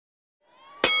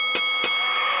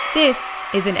This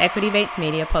is an Equity Mates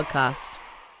Media podcast.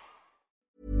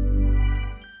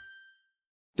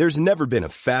 There's never been a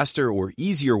faster or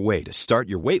easier way to start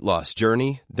your weight loss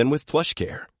journey than with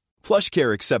PlushCare.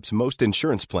 PlushCare accepts most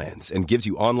insurance plans and gives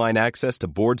you online access to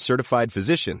board-certified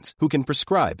physicians who can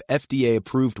prescribe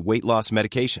FDA-approved weight loss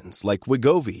medications like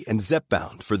Wegovy and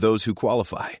Zepbound for those who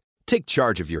qualify. Take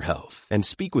charge of your health and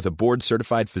speak with a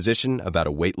board-certified physician about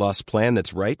a weight loss plan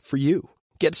that's right for you.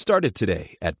 Get started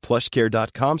today at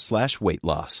plushcare.com/weight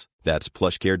loss. That's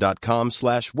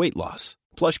plushcare.com/weight loss.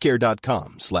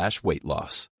 plushcare.com/weight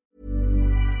loss.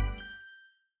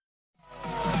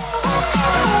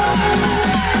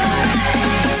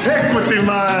 Equity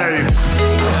Mates.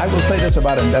 I will say this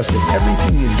about investing.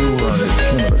 Everything you do learn is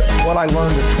cumulative. What I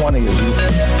learned at 20 is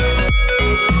useful.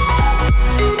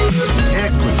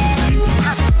 Equity.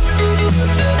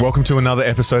 Welcome to another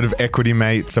episode of Equity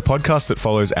Mates, a podcast that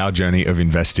follows our journey of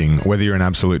investing. Whether you're an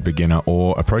absolute beginner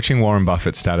or approaching Warren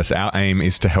Buffett status, our aim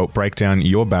is to help break down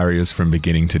your barriers from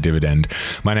beginning to dividend.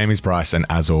 My name is Bryce, and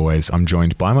as always, I'm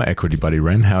joined by my equity buddy,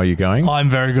 Ren. How are you going?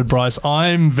 I'm very good, Bryce.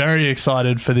 I'm very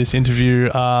excited for this interview.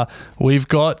 We've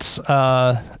got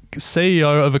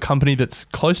CEO of a company that's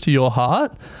close to your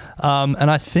heart. And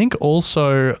I think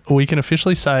also we can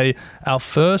officially say our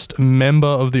first member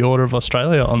of the Order of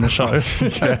Australia on the show.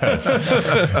 Yes.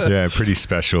 Yeah, pretty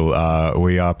special.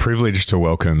 We are privileged to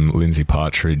welcome Lindsay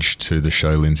Partridge to the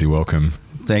show. Lindsay, welcome.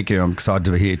 Thank you. I'm excited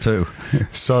to be here too.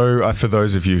 So for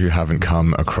those of you who haven't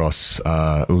come across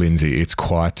Lindsay, it's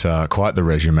quite the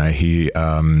resume. He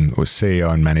was CEO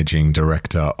and Managing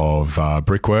Director of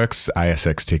Brickworks,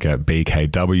 ASX ticker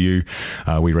BKW.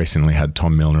 We recently had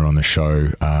Tom Milner on the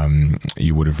show.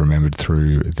 You would have remembered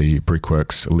through the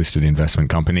Brickworks listed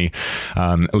investment company.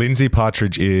 Lindsay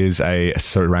Partridge is a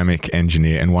ceramic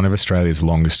engineer and one of Australia's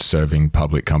longest serving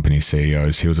public company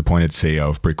CEOs. He was appointed CEO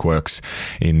of Brickworks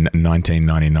in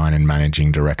 1999 and Managing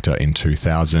Director in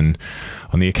 2000.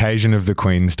 On the occasion of the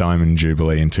Queen's Diamond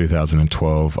Jubilee in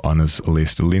 2012 honours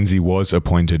list, Lindsay was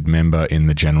appointed member in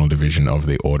the General Division of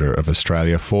the Order of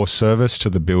Australia for service to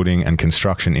the building and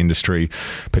construction industry,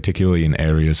 particularly in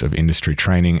areas of industry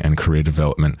training and career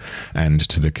development, and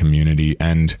to the community.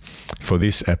 And for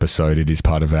this episode, it is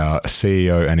part of our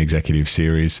CEO and Executive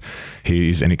series. He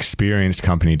is an experienced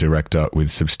company director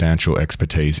with substantial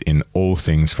expertise in all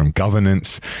things from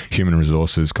governance, human resources,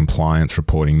 compliance,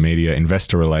 reporting, media,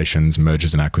 investor relations,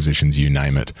 mergers and acquisitions, you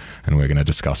name it. And we're going to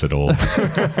discuss it all.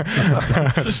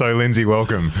 So, Lindsay,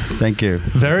 welcome. Thank you.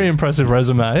 Very impressive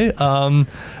resume.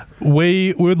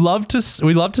 We would love to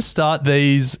start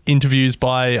these interviews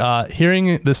by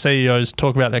hearing the CEOs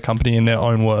talk about their company in their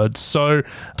own words. So,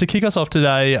 to kick us off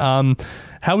today,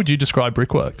 how would you describe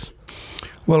Brickworks?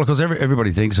 Well, of course, everybody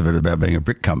thinks of it about being a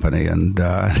brick company, and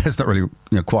that's not really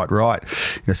quite right.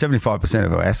 75%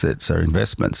 of our assets are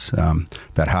investments.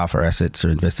 About half our assets are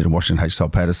invested in Washington H. Soul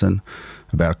Pattinson.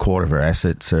 About a quarter of our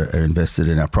assets are invested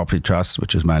in our property trust,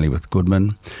 which is mainly with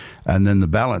Goodman. And then the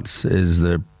balance is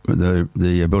the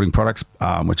building products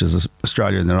arm, which is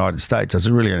Australia and the United States. So it's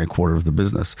really only a quarter of the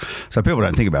business. So people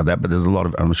don't think about that, but there's a lot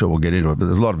of, I'm sure we'll get into it, but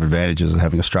there's a lot of advantages of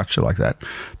having a structure like that,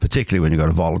 particularly when you've got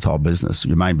a volatile business,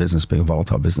 your main business being a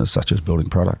volatile business such as building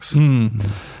products.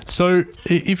 So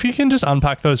if you can just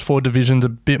unpack those four divisions a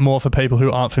bit more for people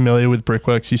who aren't familiar with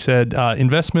Brickworks. You said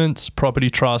investments, property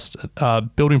trust,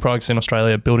 building products in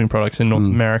Australia, building products in North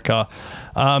America.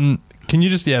 Can you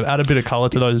just add a bit of colour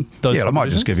to those? Yeah, I might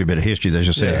just give you a bit of history there,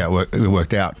 just see how it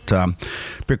worked out.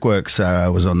 Brickworks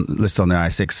was listed on the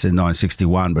ASX in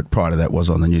 1961, but prior to that was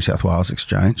on the New South Wales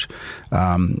Exchange.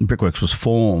 Brickworks was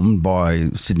formed by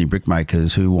Sydney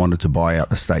brickmakers who wanted to buy out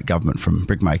the state government from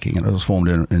brickmaking, and it was formed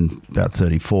in about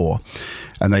 1934.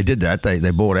 And they did that. They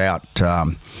bought out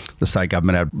the state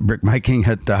government out of brickmaking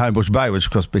at Homebush Bay, which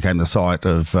of course became the site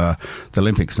of the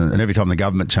Olympics. And every time the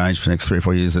government changed for the next 3 or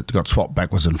 4 years, it got swapped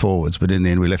backwards and forwards. But in the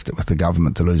end, we left it with the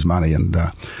government to lose money. And I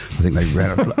think they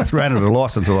ran it at a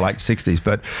loss until the late 60s.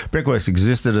 But Brickworks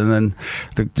existed. And then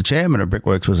the chairman of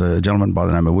Brickworks was a gentleman by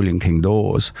the name of William King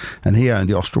Dawes. And he owned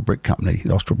the Austral Brick Company.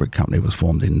 The Austral Brick Company was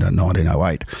formed in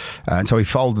 1908. And so he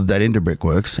folded that into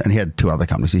Brickworks. And he had two other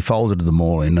companies. He folded them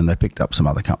all in, and they picked up some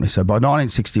other companies. So by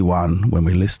 1961, when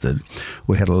we listed,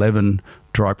 we had 11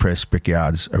 dry press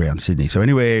brickyards around Sydney. So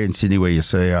anywhere in Sydney where you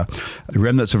see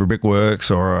remnants of a brickworks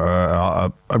or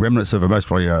a remnants of a most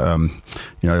probably a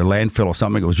landfill or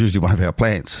something, it was usually one of our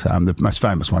plants. The most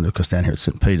famous one, of course, down here at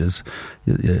St. Peter's.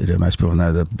 Most people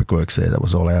know the brickworks there. That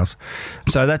was all ours.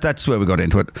 So that's where we got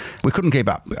into it. We couldn't keep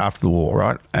up after the war,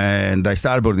 right? And they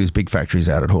started building these big factories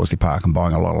out at Horsley Park and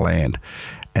buying a lot of land.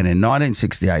 And in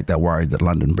 1968, they were worried that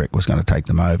London Brick was going to take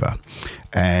them over.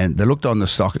 And they looked on the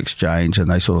stock exchange and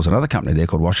they saw there was another company there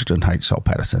called Washington H. Soul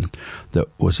Pattinson that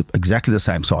was exactly the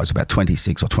same size, about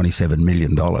 $26 or $27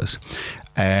 million.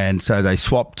 And so they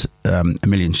swapped 1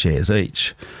 million shares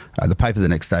each. The paper the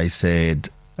next day said,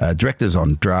 directors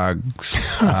on drugs,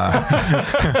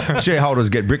 shareholders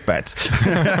get brickbats,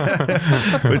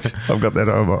 which I've got that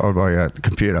on my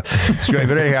computer screen.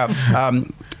 But anyhow,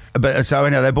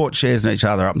 they bought shares in each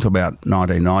other up until about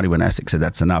 1990 when ASIC said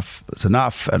that's enough. It's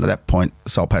enough. And at that point,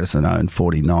 Soul Pattinson owned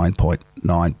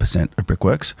 49.9% of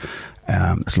Brickworks. It's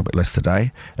a little bit less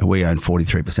today. And we own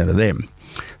 43% of them.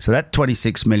 So that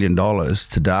 $26 million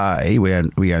today, we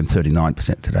own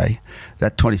 39% today.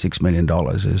 That $26 million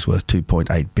is worth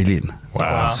 $2.8 billion.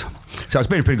 Wow. So it's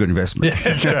been a pretty good investment.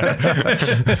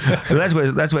 So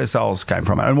that's where Souls came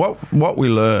from. And what we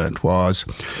learned was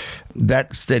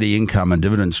that steady income and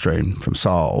dividend stream from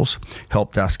Souls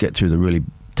helped us get through the really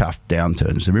tough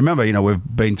downturns. And remember, we've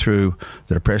been through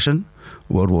the Depression,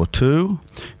 World War II,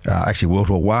 World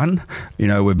War I.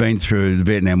 We've been through the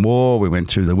Vietnam War. We went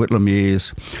through the Whitlam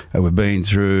years. We've been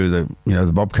through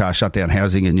the Bob Carr shut down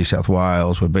housing in New South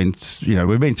Wales. We've been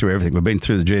through everything. We've been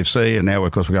through the GFC, and now,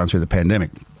 of course, we're going through the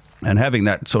pandemic. And having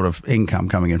that sort of income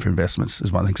coming in for investments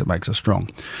is one of the things that makes us strong.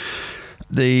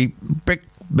 The brick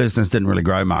business didn't really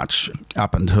grow much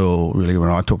up until really when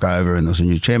I took over and there was a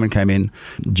new chairman came in,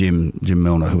 Jim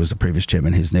Milner, who was the previous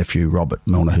chairman, his nephew Robert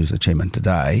Milner, who's the chairman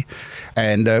today.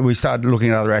 And we started looking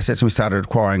at other assets and we started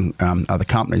acquiring other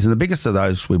companies. And the biggest of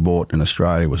those we bought in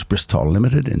Australia was Bristol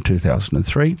Limited in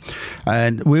 2003.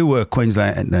 And we were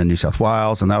Queensland and New South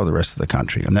Wales and they were the rest of the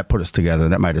country. And that put us together.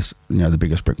 That made us the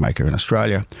biggest brickmaker in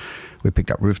Australia. We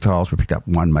picked up roof tiles. We picked up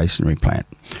one masonry plant.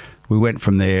 We went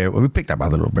from there. We picked up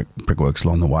other little brickworks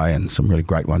along the way and some really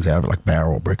great ones out of it, like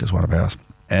Barrel Brick is one of ours.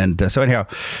 And so anyhow,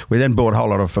 we then bought a whole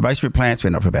lot of masonry plants. We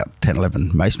ended up with about 10,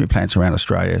 11 masonry plants around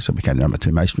Australia, so it became the number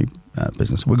 2 masonry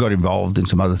business. We got involved in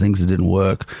some other things that didn't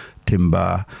work,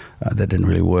 timber, that didn't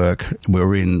really work. We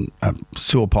were in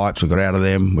sewer pipes. We got out of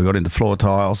them. We got into floor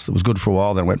tiles. It was good for a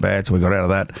while, then it went bad, so we got out of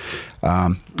that.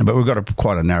 But we've got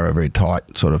quite a narrow, very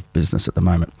tight sort of business at the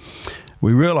moment.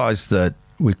 We realised that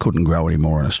we couldn't grow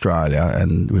anymore in Australia,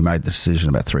 and we made the decision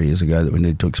about 3 years ago that we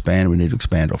needed to expand. We need to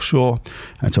expand offshore,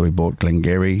 and so we bought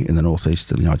Glengarry in the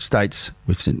northeast of the United States.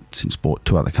 We've since bought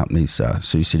 2 other companies,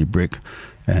 Sioux City Brick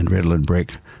and Redland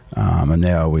Brick, and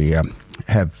now we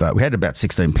we had about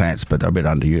 16 plants, but they're a bit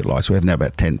underutilised. We have now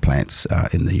about 10 plants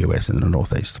in the US and in the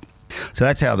northeast. So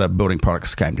that's how the building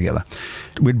products came together.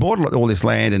 We'd bought all this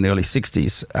land in the early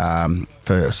 60s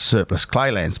for surplus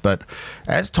clay lands, but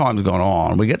as time's gone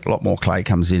on, we get a lot more clay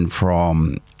comes in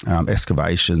from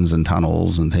excavations and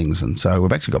tunnels and things, and so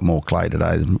we've actually got more clay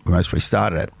today than we most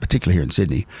started at, particularly here in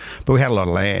Sydney. But we had a lot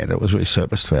of land. It was really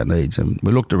surplus to our needs, and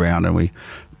we looked around and we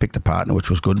picked a partner, which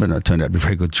was Goodman, and it turned out to be a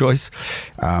very good choice.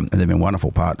 And they've been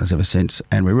wonderful partners ever since.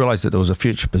 And we realised that there was a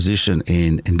future position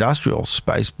in industrial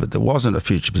space, but there wasn't a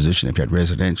future position if you had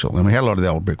residential. And we had a lot of the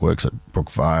old brickworks at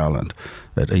Brookvale and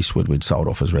at Eastwood we'd sold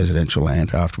off as residential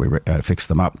land after we fixed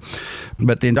them up.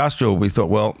 But the industrial, we thought,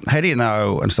 well, how do you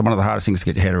know, and it's one of the hardest things to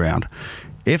get your head around,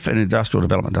 if an industrial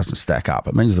development doesn't stack up,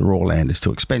 it means the raw land is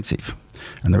too expensive.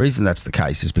 And the reason that's the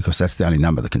case is because that's the only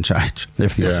number that can change.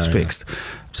 Everything else is fixed.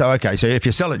 So if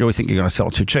you sell it, you always think you're going to sell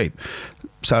it too cheap.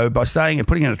 So by staying and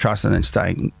putting in a trust and then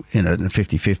staying in it in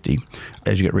 50-50,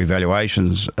 as you get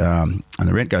revaluations and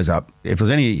the rent goes up, if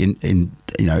there's any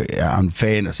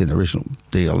unfairness in the original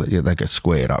deal, they get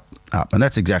squared up. And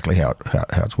that's exactly how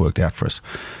it's worked out for us.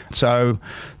 So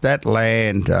that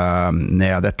land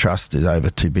now, that trust is over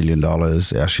 $2 billion.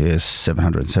 Our share's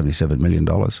 $777 million.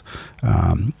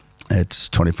 It's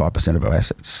 25% of our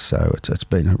assets. So it's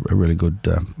been a really good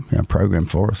program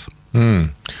for us.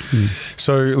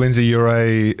 So, Lindsay, you're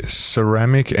a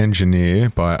ceramic engineer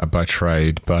by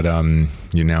trade, but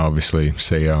you're now obviously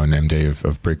CEO and MD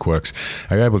of Brickworks.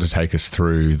 Are you able to take us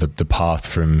through the path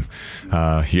from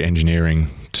your engineering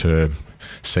to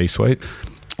C-suite?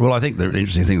 Well, I think the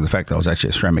interesting thing is the fact that I was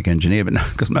actually a ceramic engineer, but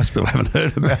because most people haven't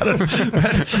heard about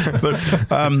it. but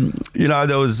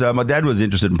there was my dad was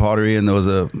interested in pottery, and there was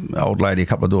an old lady a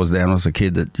couple of doors down when I was a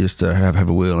kid that used to have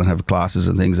a wheel and have classes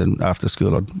and things. And after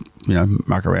school, I'd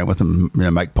muck around with them,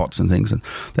 make pots and things, and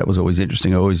that was always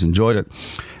interesting. I always enjoyed it.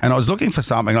 And I was looking for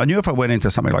something. I knew if I went into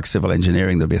something like civil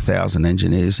engineering, there'd be 1,000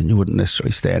 engineers, and you wouldn't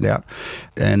necessarily stand out.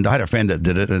 And I had a friend that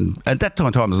did it, and at that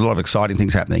time, there was a lot of exciting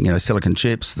things happening. Silicon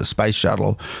chips, the space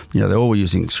shuttle. They're all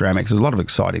using ceramics. There's a lot of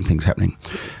exciting things happening.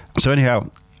 So anyhow,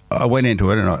 I went into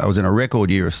it, and I was in a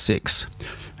record year of 6.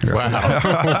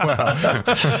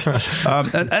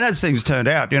 And as things turned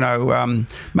out,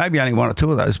 maybe only one or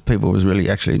two of those people was really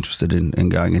actually interested in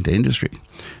going into industry.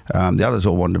 The others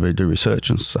all wanted to do research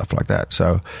and stuff like that.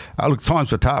 So, look,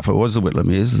 times were tough. It was the Whitlam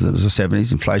years. It was the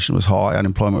 70s. Inflation was high.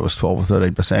 Unemployment was 12 or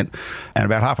 13%. And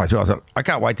about halfway through, I thought, I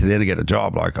can't wait till the end to get a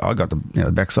job. Like, I got the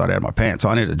backside out of my pants.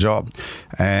 I need a job.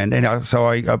 And so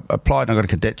I applied and I got a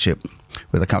cadetship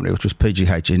with a company which was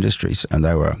PGH Industries, and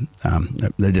they were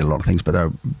they did a lot of things, but they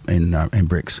were in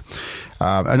bricks.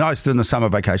 And I still in the summer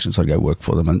vacations I'd go work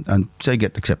for them, and so you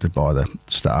get accepted by the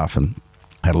staff, and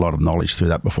had a lot of knowledge through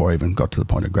that before I even got to the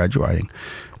point of graduating.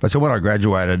 But so when I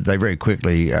graduated, they very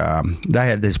quickly, they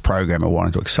had this program of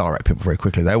wanting to accelerate people very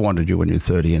quickly. They wanted you when you're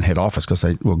 30 in head office because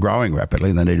they were growing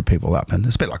rapidly and they needed people up, and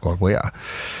it's a bit like what we are.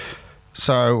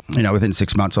 So, within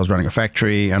 6 months I was running a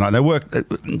factory, and they worked.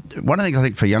 One of the things I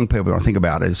think for young people I think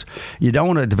about is you don't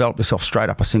want to develop yourself straight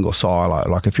up a single silo.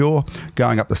 Like if you're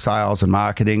going up the sales and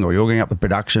marketing, or you're going up the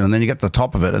production, and then you get to the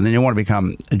top of it, and then you want to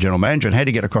become a general manager, and how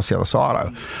do you get across the other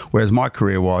silo? Whereas my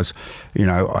career was, I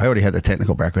already had the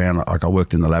technical background. Like I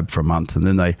worked in the lab for a month, and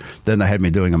then they had me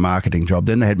doing a marketing job.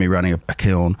 Then they had me running a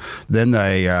kiln. Then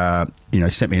they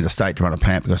sent me interstate to run a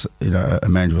plant because a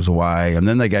manager was away, and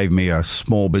then they gave me a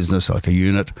small business, like a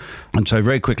unit. And so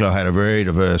very quickly I had a very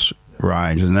diverse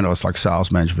range, and then I was like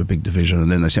sales manager for a big division,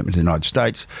 and then they sent me to the United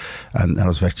States, and I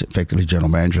was effectively general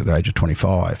manager at the age of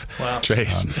 25. Wow.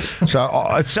 Jeez. So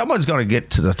if someone's going to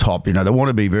get to the top, they want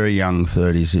to be very young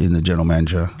 30s in the general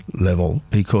manager level,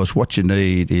 because what you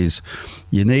need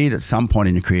at some point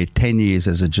in your career 10 years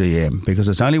as a GM, because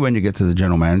it's only when you get to the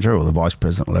general manager or the vice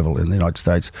president level in the United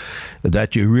States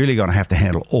that you're really going to have to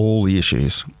handle all the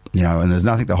issues. And there's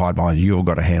nothing to hide behind. You've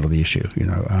got to handle the issue,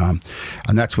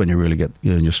 and that's when you really get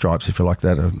in your stripes, if you like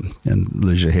that, and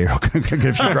lose your hair or get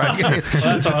a few great years.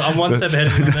 That's all right. I'm one step ahead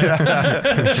of you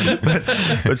there.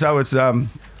 but so it's, and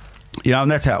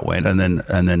that's how it went. And then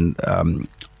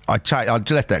I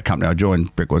left that company. I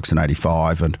joined Brickworks in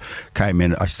 85 and came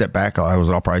in. I stepped back. I was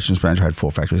an operations manager. I had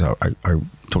 4 factories. I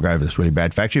took over this really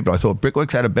bad factory, but I thought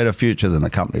Brickworks had a better future than the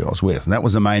company I was with, and that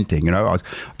was the main thing. I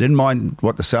didn't mind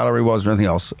what the salary was or anything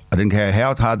else. I didn't care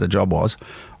how hard the job was.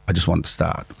 I just wanted to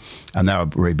start. And they were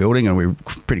rebuilding, and we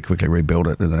pretty quickly rebuilt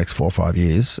it in the next 4 or 5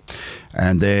 years.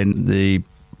 And then the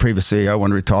previous CEO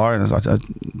wanted to retire, and I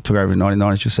took over in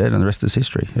 99, as you said, and the rest is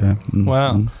history. Yeah.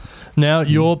 Wow. Now,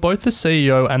 you're both the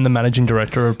CEO and the managing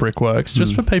director of Brickworks.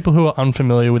 Just for people who are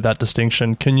unfamiliar with that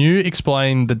distinction, can you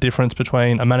explain the difference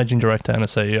between a managing director and a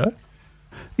CEO?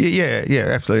 Yeah,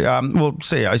 absolutely.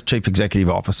 CEO is Chief Executive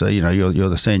Officer. You're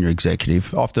the senior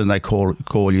executive. Often they call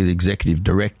you the executive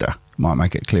director. Might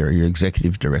make it clearer, you're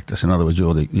executive director. So in other words,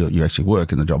 you actually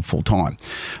work in the job full time.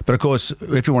 But of course,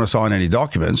 if you want to sign any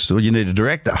documents, well, you need a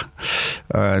director.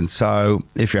 And so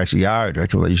if you actually are a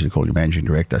director, well, they usually call you managing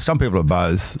director. Some people are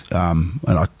both, and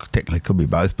I technically could be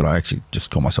both, but I actually just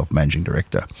call myself managing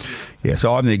director. Yeah,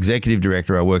 so I'm the executive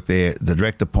director. I work there. The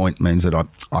director point means that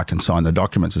I can sign the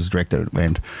documents as director,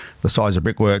 and the size of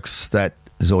Brickworks, that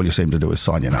is all you seem to do is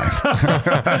sign your name.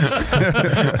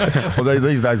 Well,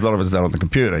 these days, a lot of it's done on the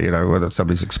computer, whether it's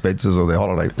somebody's expenses or their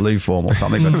holiday leave form or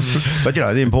something. But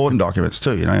the important documents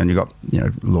too, and you've got,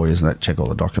 lawyers and that check all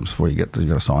the documents before you got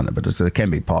to sign them. But it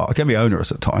can be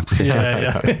onerous at times.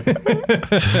 Yeah.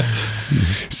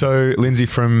 So, Lindsay,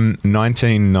 from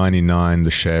 1999, the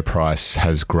share price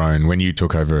has grown. When you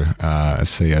took over as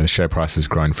CEO, the share price has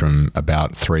grown from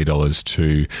about $3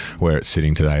 to where it's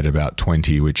sitting today at about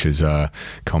 20, which is a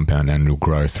compound annual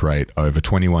growth rate over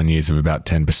 21 years of about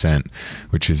 10%,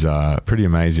 which is pretty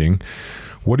amazing.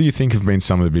 What do you think have been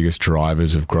some of the biggest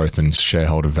drivers of growth and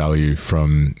shareholder value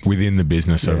from within the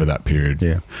business over that period?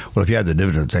 Yeah. Well, if you had the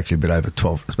dividend, it's actually a bit over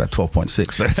 12. It's about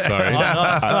 12.6. But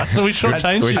sorry. So we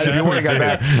shortchanged you. If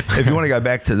you want to go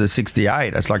back to the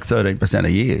 68, it's like 13%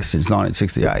 a year since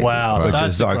 1968. Wow, which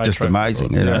is like just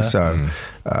amazing. So.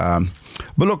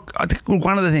 But look, I think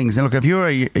one of the things, and look, if you're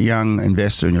a young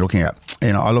investor and you're looking at,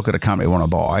 I look at a company I want to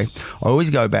buy, I always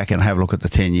go back and have a look at the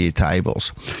 10-year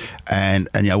tables and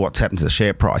what's happened to the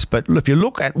share price. But if you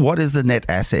look at what is the net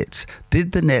assets,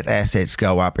 did the net assets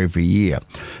go up every year?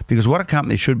 Because what a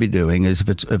company should be doing is if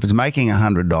it's making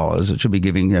 $100, it should be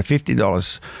giving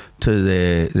 $50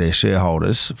 to their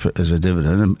shareholders as a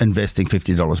dividend and investing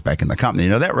 $50 back in the company.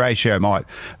 That ratio might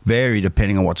vary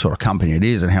depending on what sort of company it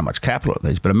is and how much capital it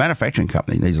needs, but a manufacturing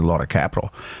company needs a lot of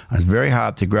capital. And it's very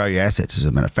hard to grow your assets as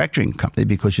a manufacturing company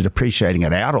because you're depreciating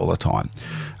it out all the time,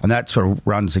 and that sort of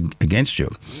runs against you.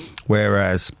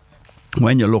 Whereas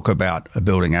when you look about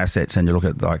building assets and you look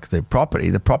at like the property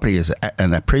is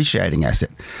an appreciating asset.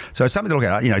 So it's something to look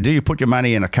at. You know, do you put your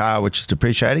money in a car which is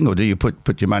depreciating, or do you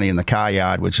put your money in the car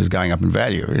yard which is going up in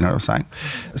value? You know what I'm saying?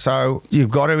 So you've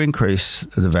got to increase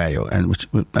the value,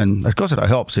 and of course it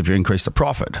helps if you increase the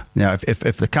profit. You know, if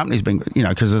the company's been, you know,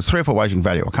 because there's 3 or 4 ways you can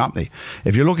value a company.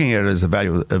 If you're looking at it as the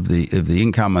value of the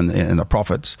income and the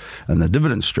profits and the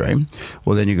dividend stream,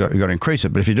 well then you've got to increase it.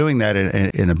 But if you're doing that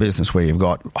in a business where you've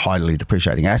got highly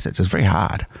depreciating assets, it's very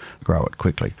hard to grow it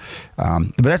quickly.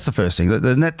 But that's the first thing.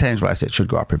 The net tangible asset should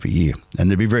go up every year, and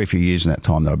there'd be very few years in that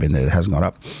time that I've been there that hasn't gone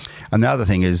up. And the other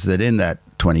thing is that in that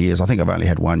 20 years, I think I've only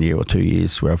had 1 year or 2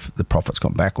 years where the profit's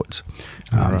gone backwards.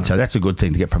 Right. So that's a good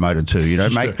thing to get promoted to. You know,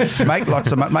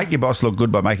 make your boss look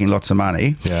good by making lots of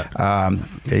money. Yeah.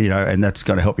 You know, and that's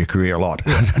going to help your career a lot.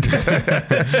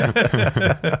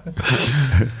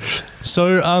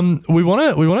 So we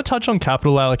want to touch on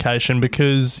capital allocation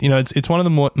because, you know, it's one of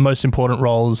the most important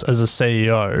roles as a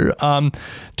CEO.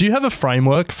 Do you have a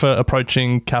framework for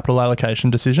approaching capital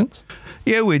allocation decisions?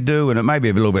 Yeah, we do, and it may be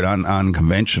a little bit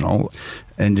unconventional.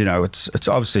 And, you know, it's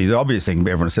obviously the obvious thing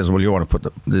everyone says, well, you want to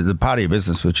put the part of your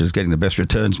business which is getting the best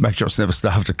returns, make sure it's never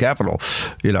starved of capital,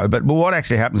 you know. But what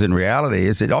actually happens in reality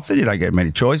is that often you don't get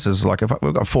many choices. Like if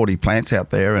we've got 40 plants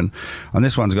out there and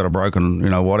this one's got a broken,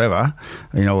 you know, whatever,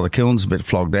 you know, or the kiln's a bit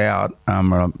flogged out, you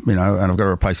know, and I've got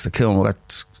to replace the kiln, well,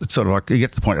 it's sort of like you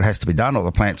get to the point it has to be done or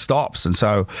the plant stops. And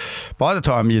so by the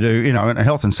time you do, you know, and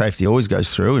health and safety always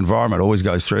goes through, environment always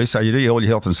goes through. So you do all your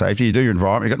health and safety, you do your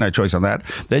environment, you've got no choice on that.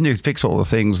 Then you fix all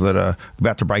the things that are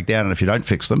about to break down, and if you don't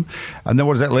fix them, and then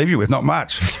what does that leave you with? Not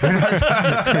much. So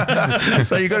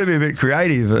you've got to be a bit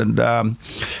creative. And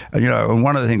you know, and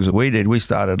one of the things that we did, we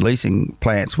started leasing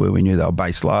plants where we knew they were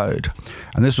base load.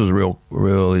 And this was a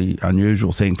really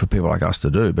unusual thing for people like us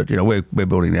to do. But, you know, we're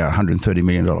building now a $130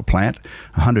 million plant.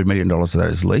 $100 million of that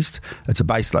is leased. It's a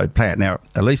base load plant. Now,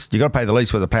 at least you've got to pay the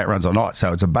lease whether the plant runs or not.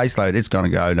 So it's a base load. It's going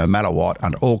to go no matter what,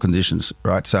 under all conditions,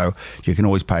 right? So you can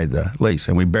always pay the lease.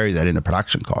 And we bury that in the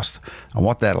production cost. And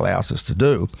what that allows us to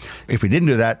do, if we didn't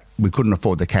do that, we couldn't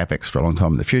afford the capex for a long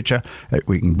time in the future.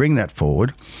 We can bring that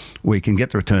forward. We can get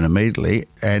the return immediately,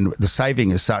 and the saving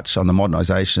is such on the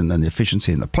modernisation and the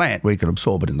efficiency in the plant, we can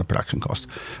absorb it in the production cost,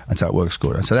 and so it works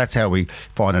good. And so that's how we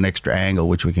find an extra angle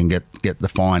which we can get the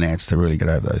finance to really get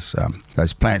over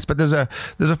those plants. But there's a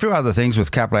few other things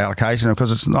with capital allocation,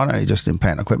 because it's not only just in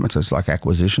plant and equipment, so it's like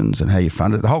acquisitions and how you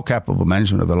fund it. The whole capital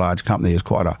management of a large company is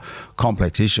quite a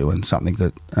complex issue, and something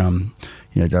that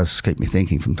you know, does keep me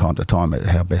thinking from time to time at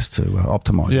how best to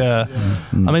optimise. Yeah.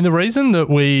 I mean, the reason that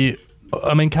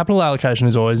capital allocation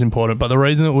is always important, but the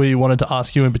reason that we wanted to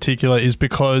ask you in particular is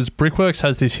because Brickworks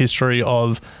has this history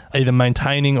of either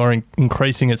maintaining or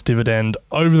increasing its dividend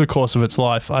over the course of its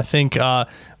life. I think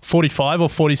 45 or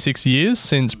 46 years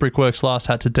since Brickworks last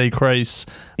had to decrease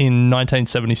in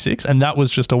 1976, and that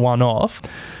was just a one-off.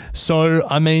 So,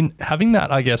 I mean, having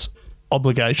that, I guess,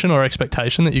 obligation or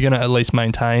expectation that you're going to at least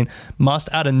maintain must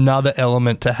add another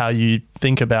element to how you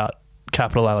think about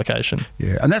capital allocation.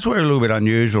 Yeah, and that's where a little bit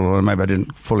unusual, and maybe I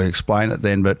didn't fully explain it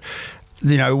then, but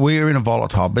you know, we're in a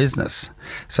volatile business.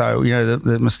 So, you know,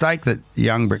 the mistake that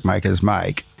young brickmakers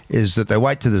make is that they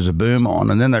wait till there's a boom on,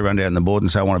 and then they run down the board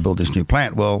and say, I want to build this new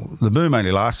plant. Well, the boom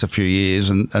only lasts a few years,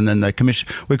 and then they commission,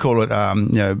 we call it,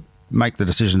 you know, make the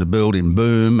decision to build in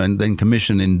boom and then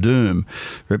commission in doom,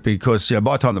 because, you know,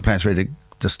 by the time the plant's ready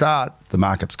to start, the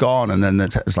market's gone, and then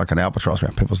it's like an albatross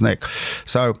around people's neck.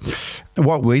 So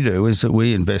what we do is that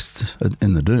we invest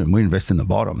in the doom. We invest in the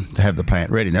bottom to have the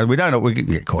plant ready. Now, we don't know, we can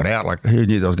get caught out. Like, who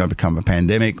knew there was going to become a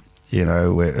pandemic? You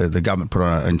know, where the government put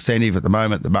on an incentive at the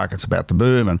moment, the market's about to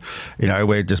boom, and, you know,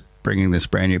 we're just bringing this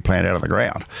brand new plant out of the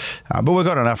ground. But we've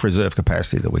got enough reserve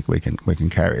capacity that we can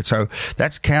carry it. So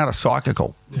that's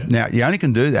counter-cyclical. Yeah. Now, you only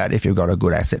can do that if you've got a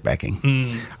good asset backing.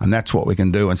 And that's what we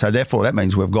can do. And so therefore that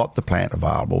means we've got the plant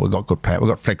available. We've got good plant.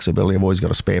 We've got flexibility. I've always got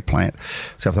a spare plant.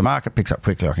 So if the market picks up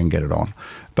quickly, I can get it on.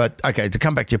 But, okay, to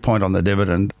come back to your point on the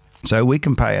dividend, so we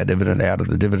can pay our dividend out of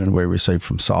the dividend we receive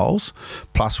from Sols,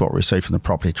 plus what we receive from the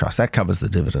property trust. That covers the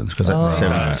dividends, because that's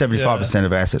 75%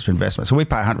 of assets for investment. So we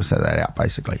pay 100% of that out,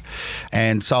 basically.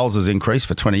 And Sols has increased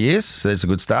for 20 years, so that's a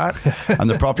good start. And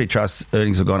the property trust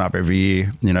earnings have gone up every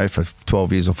year, you know, for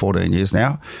 12 years or 14 years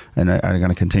now, and are going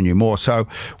to continue more. So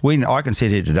I can sit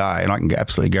here today and I can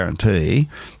absolutely guarantee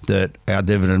that our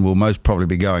dividend will most probably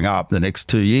be going up the next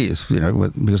 2 years, you know,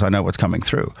 because I know what's coming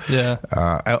through. Yeah.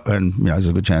 And, you know, there's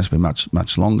a good chance it'll be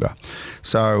much longer.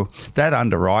 So that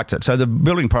underwrites it. So the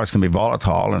building price can be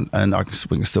volatile, and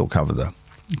we can still cover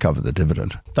the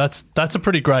dividend. That's a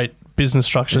pretty great business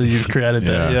structure that you've created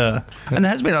there. Yeah. And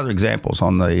there has been other examples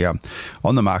on the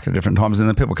market at different times, and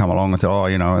then people come along and say,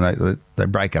 and they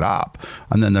break it up,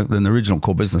 and then the original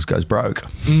core business goes broke.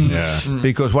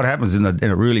 Because what happens in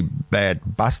a really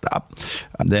bad bust up,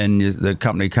 then the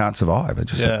company can't survive. It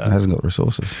just hasn't got the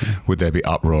resources. Would there be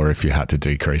uproar if you had to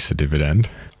decrease the dividend?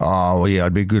 Oh, well, yeah,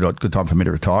 it'd be a good time for me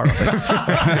to retire, I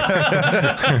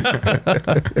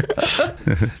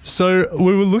think. So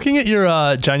we were looking at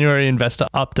your January investor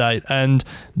update, and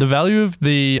the value of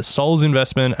the Soul's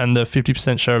investment and the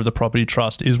 50% share of the property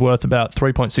trust is worth about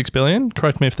 $3.6 billion.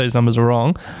 Correct me if these numbers are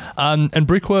wrong. And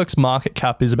Brickworks' market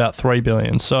cap is about $3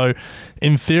 billion. So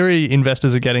in theory,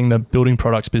 investors are getting the building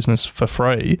products business for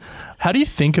free. How do you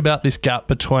think about this gap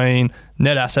between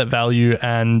net asset value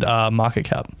and market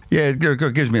cap? Yeah,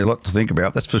 it gives me a lot to think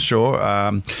about, that's for sure.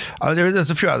 There's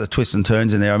a few other twists and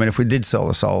turns in there. I mean, if we did sell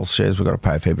the Soul shares, we've got to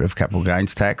pay a fair bit of capital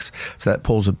gains tax, so that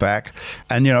pulls it back.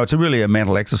 And, it's really a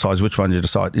mental exercise which one you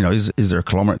decide, is there a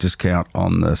conglomerate discount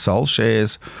on the Soul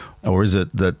shares, or is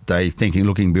it that they thinking,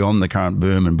 looking beyond the current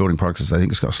boom and building products, they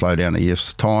think it's going to slow down a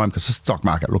year's time because the stock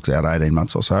market looks out 18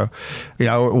 months or so?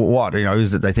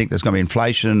 Is that they think there's going to be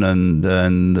inflation and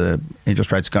the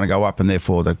interest rates are going to go up, and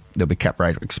therefore there'll be cap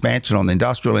rate expansion on the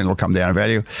industrial and it'll come down in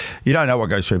value. You don't know what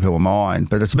goes through people's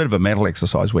mind, but it's a bit of a mental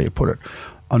exercise where you put it.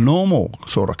 A normal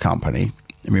sort of company,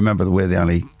 and remember that we're the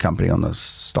only company on the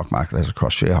stock market that has a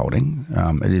cross-shareholding.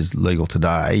 It is legal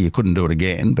today. You couldn't do it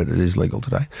again, but it is legal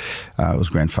today. It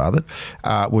was grandfathered.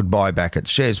 Would buy back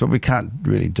its shares, but we can't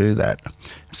really do that.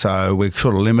 So we're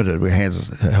sort of limited. We're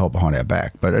hands held behind our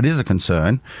back. But it is a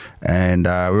concern, and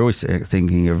we're always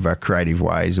thinking of creative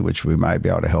ways in which we may be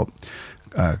able to help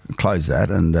close that.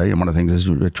 And one of the things is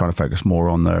we're trying to focus more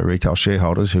on the retail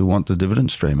shareholders who want the dividend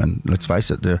stream. And let's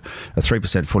face it, a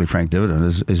 3% fully franked dividend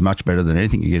is much better than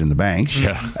anything you get in the bank.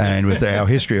 Yeah. And with our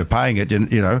history of paying it,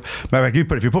 if you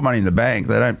put money in the bank,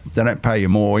 they don't pay you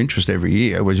more interest every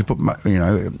year. Whereas you put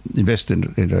invest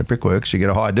into Brickworks, you get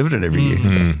a higher dividend every year.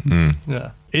 So.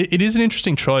 Yeah, it is an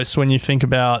interesting choice when you think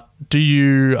about, do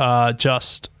you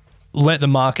just let the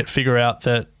market figure out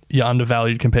that you're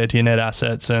undervalued compared to your net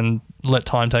assets and let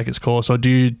time take its course, or do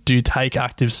you take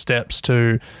active steps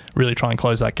to really try and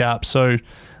close that gap? So,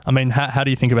 I mean, how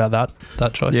do you think about that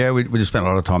choice? Yeah, we just spent a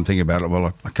lot of time thinking about it.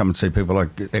 Well, I come and see people like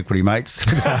Equity Mates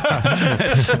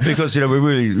because we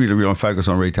really want to focus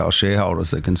on retail shareholders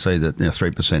that can see that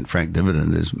 3% franked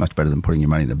dividend is much better than putting your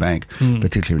money in the bank,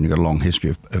 particularly when you've got a long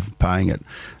history of paying it.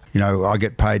 I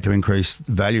get paid to increase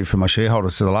value for my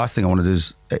shareholders, so the last thing I want to do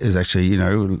is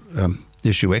actually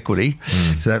issue equity.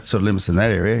 So that sort of limits in that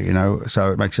area,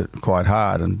 so it makes it quite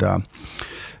hard. And,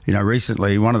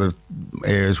 recently one of the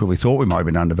areas where we thought we might have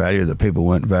been undervalued, that people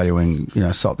weren't valuing,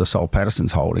 the Soul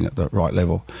Patterson's holding at the right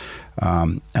level.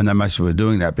 And they mostly were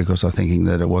doing that because they're thinking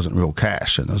that it wasn't real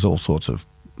cash, and there's all sorts of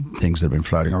things that have been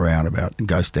floating around about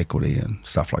ghost equity and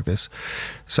stuff like this.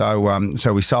 So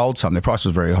we sold some. Their price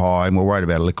was very high, and we're worried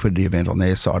about a liquidity event on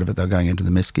their side of it. They're going into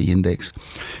the MSCI index.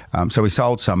 So we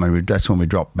sold some, and that's when we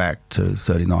dropped back to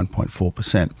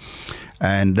 39.4%.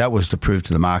 And that was to prove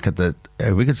to the market that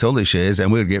we could sell these shares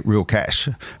and we would get real cash.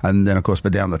 And then, of course,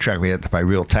 but down the track, we had to pay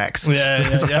real tax. And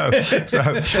that's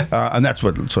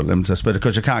what sort of limits us. But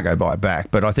because you can't go buy it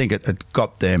back. But I think it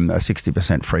got them a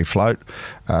 60% free float.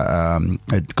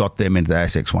 It got them into the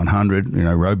ASX 100,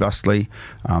 robustly.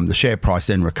 The share price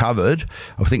then recovered.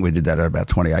 I think we did that at about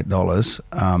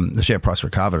 $28. The share price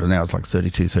recovered, and now it's like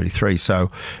 32, 33.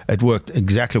 So it worked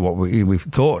exactly what we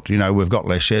thought. We've got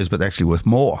less shares, but they're actually worth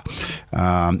more.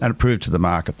 And it proved to the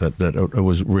market that it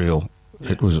was real.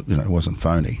 It was, it wasn't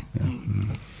phony. Yeah.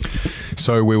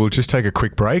 So we will just take a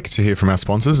quick break to hear from our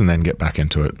sponsors and then get back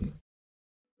into it.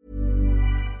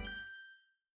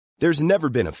 There's never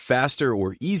been a faster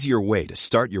or easier way to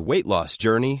start your weight loss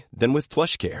journey than with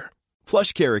PlushCare.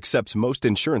 PlushCare accepts most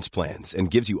insurance plans and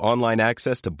gives you online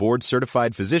access to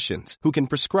board-certified physicians who can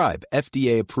prescribe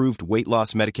FDA-approved weight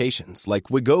loss medications like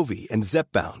Wegovy and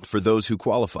Zepbound for those who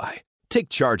qualify. Take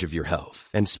charge of your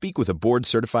health and speak with a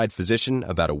board-certified physician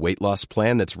about a weight loss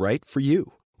plan that's right for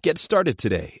you. Get started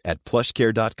today at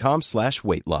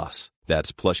plushcare.com/weight-loss.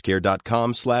 That's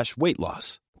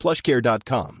plushcare.com/weight-loss.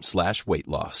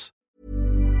 plushcare.com/weight-loss.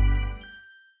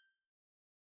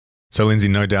 So, Lindsay,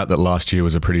 no doubt that last year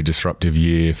was a pretty disruptive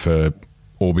year for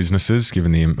all businesses,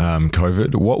 given the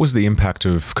COVID. What was the impact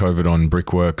of COVID on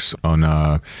Brickworks, on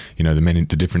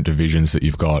the different divisions that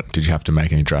you've got? Did you have to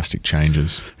make any drastic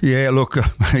changes? Yeah, look,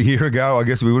 a year ago, I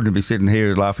guess we wouldn't be sitting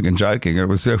here laughing and joking. It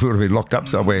was we would have been locked up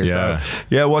somewhere. Yeah. So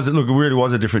yeah, it really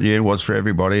was a different year. It was for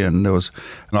everybody, and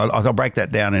I'll break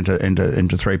that down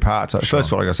into three parts. Sure. First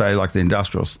of all, like I say, like the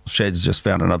industrial sheds just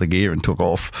found another gear and took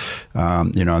off,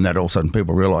 and that all of a sudden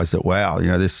people realised that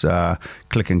this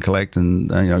click and collect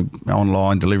and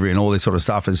online delivery and all this sort of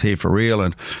stuff is here for real.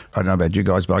 And I don't know about you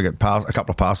guys, but I get a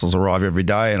couple of parcels arrive every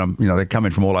day, and they're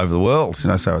coming from all over the world.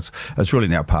 So it's really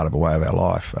now part of a way of our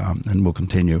life, and will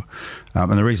continue.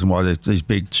 And the reason why these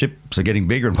big ships are getting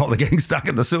bigger and why they're getting stuck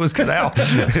in the Suez Canal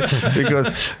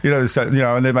because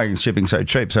and they're making shipping so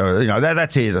cheap. So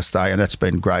that's here to stay, and that's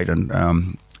been great.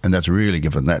 And that's really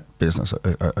given that business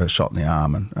a shot in the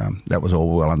arm, and that was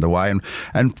all well underway.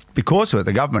 And because of it,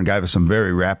 the government gave us some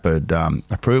very rapid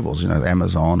approvals.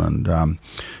 Amazon and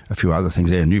a few other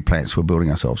things there. New plants we're building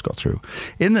ourselves got through.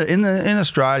 In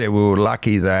Australia, we were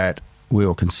lucky that we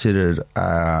were considered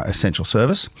essential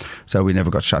service, so we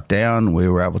never got shut down. We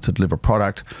were able to deliver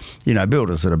product.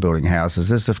 Builders that are building houses,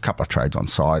 there's a couple of trades on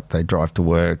site. They drive to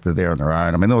work. They're there on their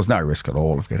own. I mean, there was no risk at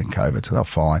all of getting COVID, so they're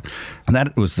fine. And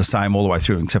that was the same all the way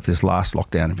through, except for this last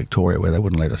lockdown in Victoria where they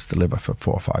wouldn't let us deliver for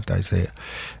 4 or 5 days there.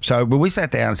 So when we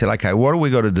sat down and said, okay, what have we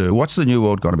got to do? What's the new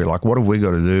world going to be like? What have we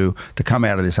got to do to come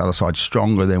out of this other side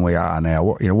stronger than we are now?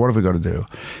 What have we got to do?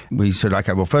 We said,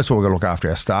 okay, well, first of all, we've got to look after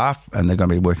our staff, and they're going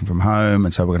to be working from home.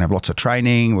 And so we're going to have lots of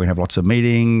training, we're going to have lots of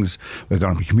meetings, we're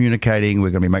going to be communicating,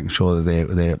 we're going to be making sure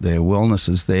that their wellness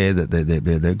is there, that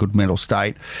they're good mental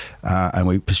state, and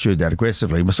we pursued that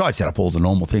aggressively. Besides set up all the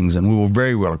normal things, and we were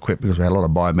very well equipped because we had a lot of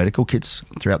biomedical kits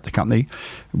throughout the company.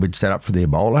 We'd set up for the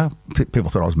Ebola. People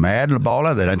thought I was mad in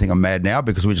Ebola. They don't think I'm mad now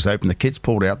because we just opened the kits,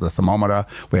 pulled out the thermometer,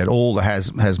 we had all the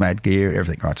hazmat gear,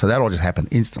 everything, right? So that all just happened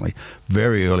instantly,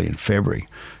 very early in February,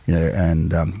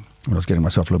 and I was getting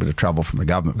myself a little bit of trouble from the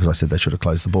government because I said they should have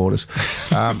closed the borders.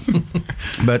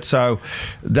 But so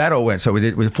that all went. So we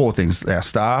did 4 things. Our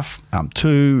staff,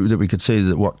 2, that we could see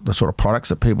that what the sort of products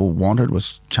that people wanted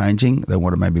was changing. They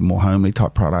wanted maybe more homely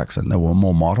type products, and there were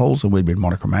more models, and we'd been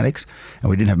monochromatics, and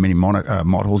we didn't have many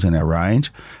models in our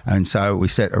range. And so we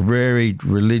set a very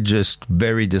religious,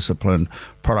 very disciplined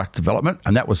product development,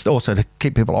 and that was also to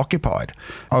keep people occupied.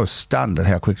 I was stunned at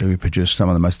how quickly we produced some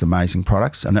of the most amazing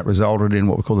products, and that resulted in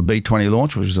what we call the B20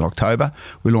 launch, which was in October.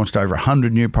 We launched over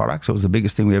 100 new products. It was the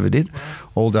biggest thing we ever did,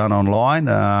 all done online,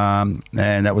 and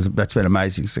that's been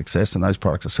amazing success, and those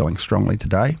products are selling strongly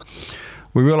today.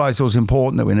 We realised it was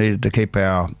important that we needed to keep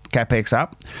our CapEx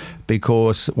up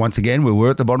because, once again, we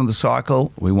were at the bottom of the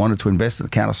cycle. We wanted to invest in the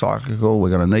counter-cyclical. We're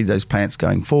going to need those plants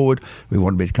going forward. We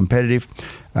want to be competitive.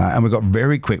 And we got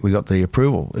very quick. We got the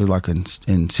approval like in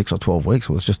 6 or 12 weeks.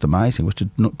 It was just amazing, which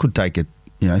could take it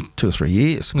 2 or 3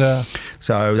 years. Yeah.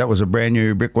 So that was a brand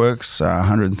new Brickworks,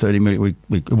 130 million.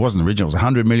 It wasn't original. It was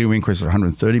 100 million. We increased to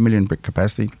 130 million brick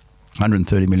capacity.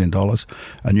 $130 million,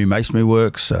 a new masonry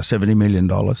works, $70 million,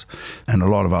 and a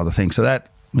lot of other things. So that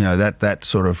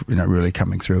sort of really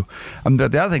coming through.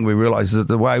 But the other thing we realised is that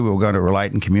the way we were going to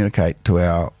relate and communicate to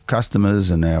our customers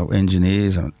and our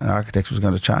engineers and architects was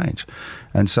going to change.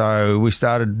 And so we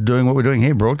started doing what we're doing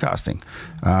here, broadcasting.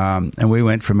 And we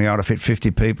went from being able to fit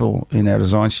 50 people in our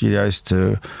design studios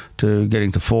to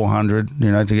getting to 400,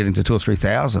 to getting to 2,000 or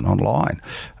 3,000 online.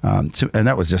 And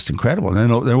that was just incredible. And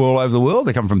they're all over the world.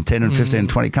 They come from 10 and 15 and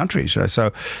 20 countries.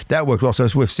 So that worked well. So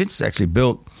we've since actually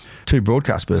built 2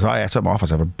 broadcast booths. I outside my office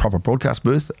have a proper broadcast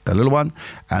booth, a little one,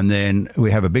 and then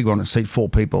we have a big one that seats 4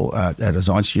 people at a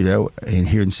design studio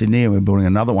here in Sydney, and we're building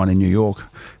another one in New York,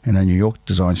 in a New York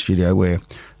design studio where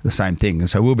the same thing. And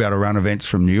so we'll be able to run events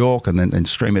from New York and then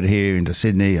stream it here into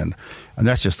Sydney, and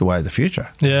that's just the way of the future.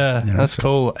 Yeah, that's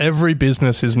cool. Every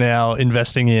business is now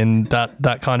investing in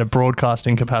that kind of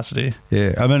broadcasting capacity.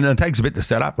 Yeah, I mean, it takes a bit to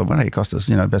set up. The money cost us,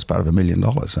 best part of $1 million.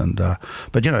 And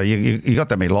but you got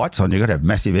that many lights on. You got to have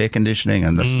massive air conditioning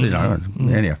and this,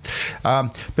 anyhow.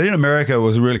 But in America, it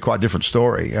was a really quite different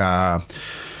story.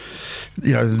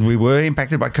 We were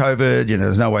impacted by COVID.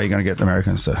 There's no way you're going to get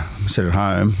Americans to sit at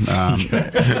home.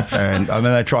 And I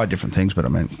mean, they tried different things, but I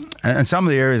mean, and some of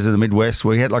the areas of the Midwest,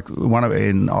 we had like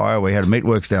in Iowa, we had a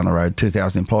meatworks down the road,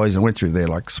 2,000 employees, and went through there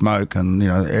like smoke, and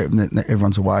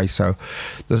everyone's away. So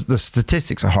the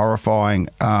statistics are horrifying.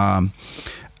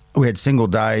 We had single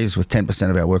days with 10%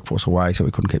 of our workforce away, so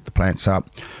we couldn't keep the plants up.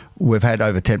 We've had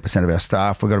over 10% of our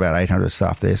staff. We've got about 800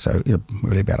 staff there, so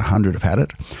really about 100 have had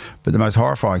it. But the most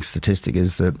horrifying statistic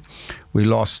is that we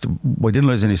didn't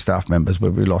lose any staff members,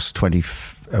 but we lost 20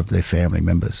 of their family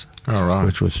members,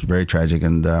 which was very tragic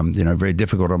and very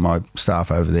difficult on my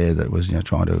staff over there that was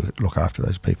trying to look after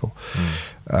those people.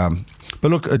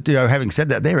 But look, having said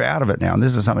that, they're out of it now, and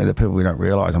this is something that we don't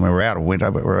realise. I mean, we're out of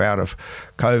winter, but we're out of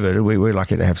COVID. We're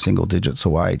lucky to have single digits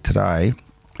away today.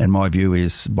 And my view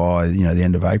is by the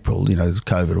end of April,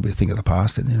 COVID will be a thing of the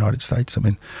past in the United States. I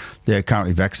mean, they're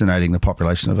currently vaccinating the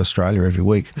population of Australia every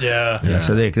week.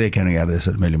 So they're getting out of this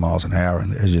at 1 million miles an hour,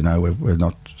 and as you know, we're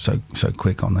not so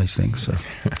quick on these things, so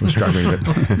we're struggling a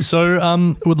bit.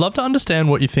 So, would love to understand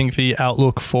what you think the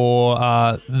outlook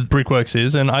for Brickworks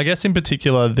is, and I guess in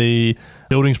particular the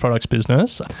buildings products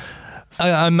business.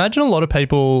 I imagine a lot of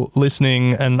people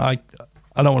listening, and I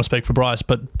don't want to speak for Bryce,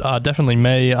 but definitely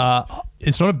me.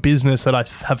 It's not a business that I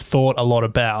have thought a lot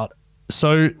about.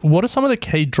 So what are some of the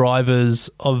key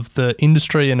drivers of the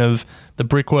industry and of the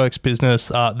Brickworks business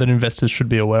that investors should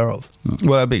be aware of?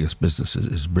 Well, our biggest business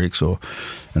is bricks, and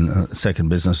the second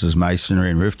business is masonry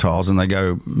and roof tiles, and they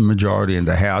go majority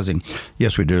into housing.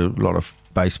 Yes, we do a lot of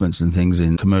basements and things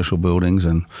in commercial buildings,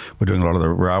 and we're doing a lot of the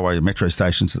railway and metro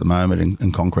stations at the moment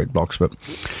in concrete blocks. But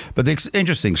the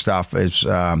interesting stuff is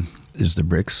the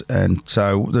bricks, and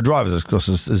so the drivers, of course,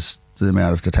 is the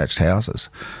amount of detached houses.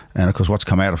 And of course, what's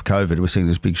come out of COVID, we're seeing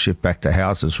this big shift back to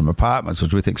houses from apartments,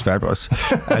 which we think is fabulous.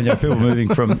 And people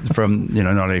moving from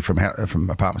not only from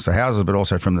apartments to houses, but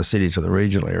also from the city to the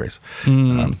regional areas.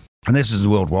 And this is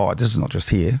worldwide. This is not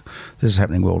just here. This is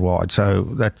happening worldwide. So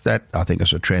that I think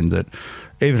is a trend that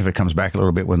even if it comes back a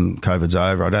little bit when COVID's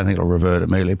over, I don't think it'll revert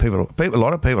immediately. A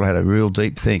lot of people had a real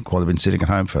deep think while they've been sitting at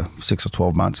home for 6 or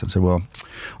 12 months and said, well,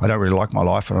 I don't really like my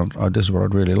life, and this is what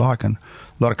I'd really like. And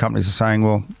a lot of companies are saying,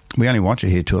 well, we only want you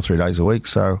here 2 or 3 days a week.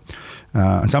 So,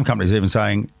 and some companies are even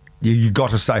saying, you got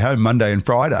to stay home Monday and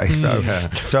Friday.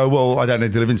 So well, I don't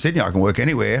need to live in Sydney. I can work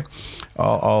anywhere.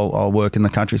 I'll work in the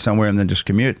country somewhere and then just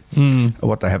commute.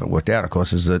 What they haven't worked out, of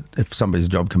course, is that if somebody's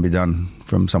job can be done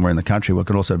from somewhere in the country, well, it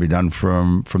can also be done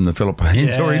from the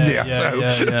Philippines or India.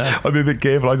 I'd be a bit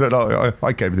careful. I said,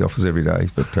 I came to the office every day.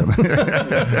 But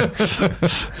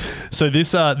So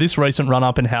this recent run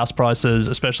up in house prices,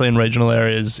 especially in regional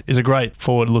areas, is a great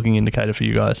forward-looking indicator for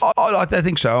you guys. I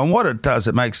think so. And what it does,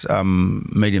 it makes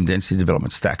medium density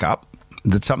development stack up.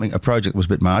 That a project was a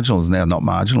bit marginal is now not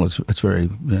marginal. It's very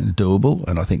doable,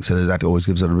 and I think so that always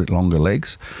gives it a bit longer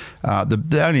legs.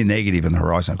 The only negative in the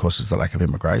horizon, of course, is the lack of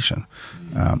immigration.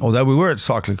 Although we were at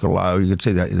cyclical low, you could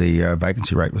see that the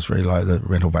vacancy rate was very low. The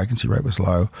rental vacancy rate was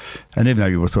low, and even though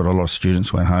you would have thought a lot of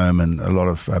students went home and a lot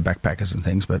of backpackers and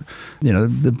things, but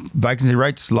the vacancy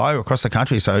rate's low across the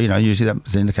country. So usually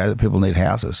that's an indicator that people need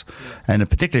houses, and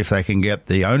particularly if they can get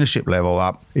the ownership level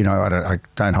up. I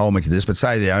don't hold me to this, but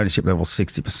say the ownership level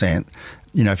 60%.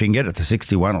 If you can get it to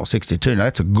 61 or 62, now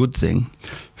that's a good thing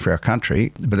for our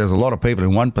country. But there's a lot of people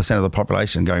in 1% of the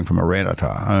population going from a renter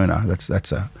to owner. That's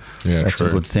a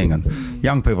good thing. And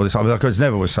young people, it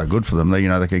never was so good for them.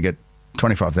 They could get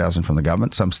 $25,000 from the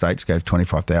government. Some states gave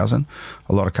 $25,000.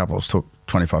 A lot of couples took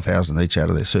 $25,000 each out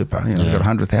of their super. They got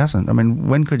 $100,000. I mean,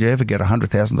 when could you ever get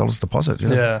 $100,000 deposit?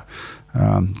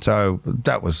 So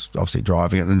that was obviously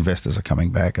driving it. Investors are coming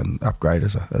back, and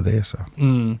upgraders are there.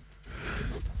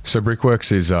 So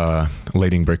Brickworks is a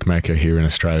leading brickmaker here in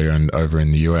Australia and over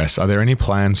in the US. Are there any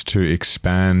plans to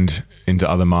expand into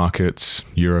other markets,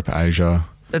 Europe, Asia?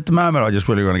 At the moment, I just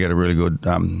really want to get a really good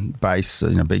base,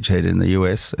 beachhead in the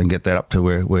US, and get that up to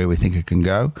where we think it can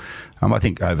go. I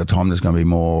think over time there's going to be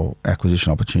more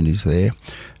acquisition opportunities there.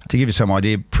 To give you some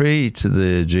idea, pre to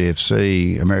the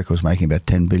GFC, America was making about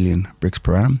 10 billion bricks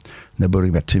per annum. They're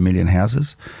building about 2 million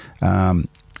houses.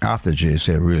 After the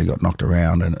GFC, it really got knocked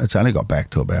around, and it's only got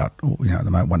back to about, at the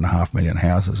moment, 1.5 million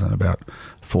houses and about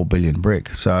 4 billion brick.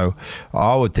 So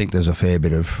I would think there's a fair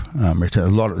bit of return,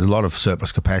 a lot of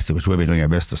surplus capacity, which we've been doing our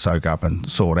best to soak up and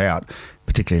sort out,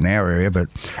 particularly in our area. But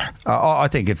I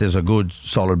think if there's a good,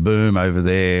 solid boom over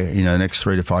there, the next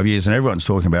 3 to 5 years, and everyone's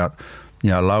talking about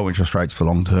low interest rates for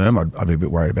long term. I'd be a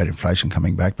bit worried about inflation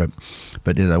coming back, but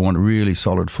they want really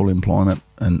solid full employment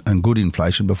and good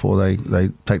inflation before they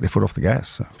take their foot off the gas.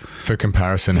 So. For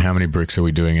comparison, how many bricks are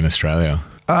we doing in Australia?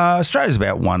 Australia's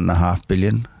about 1.5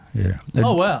 billion. Yeah.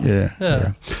 Oh wow.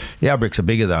 Yeah. Our bricks are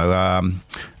bigger though.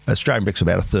 Australian bricks are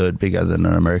about a third bigger than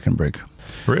an American brick.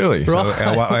 Really? So our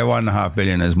 $1.5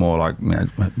 billion is more like 2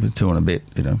 and a bit,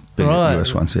 billion Right.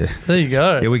 US ones. Yeah. There you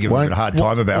go. Yeah, we give them a bit of a hard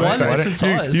time about why it. So different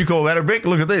size? you call that a brick?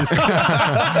 Look at this.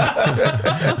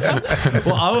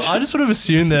 Well, I just would have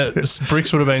assumed that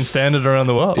bricks would have been standard around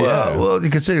the world. Well, you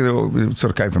consider that we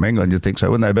sort of came from England, you'd think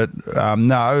so, wouldn't they? But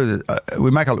no,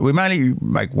 we mainly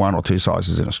make 1 or 2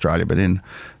 sizes in Australia, but in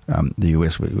the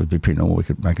US, it would be pretty normal. We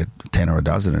could make a 10 or a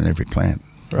dozen in every plant.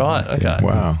 Right, okay.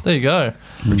 Wow. There you go.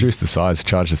 Reduce the size,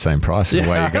 charge the same price, and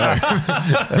away you go.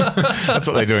 That's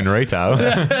what they do in retail. No,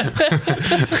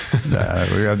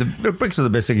 the bricks are the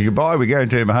best thing you could buy. We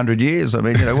guarantee them 100 years. I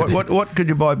mean, what could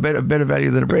you buy better value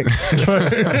than a brick?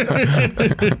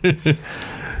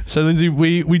 So, Lindsay,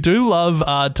 we do love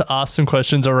to ask some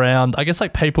questions around, I guess,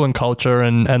 like people and culture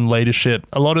and leadership.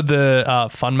 A lot of the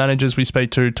fund managers we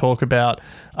speak to talk about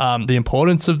the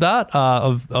importance of that,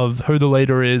 of who the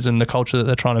leader is and the culture that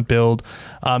they're trying to build.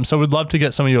 So we'd love to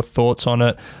get some of your thoughts on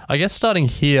it. I guess starting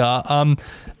here,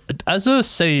 as a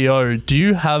CEO, do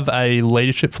you have a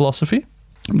leadership philosophy?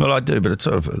 Well, I do, but it's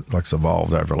sort of like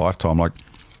evolved over a lifetime. Like,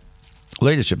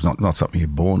 leadership's not something you're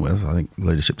born with. I think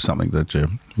leadership's something that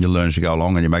you learn as you go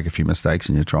along, and you make a few mistakes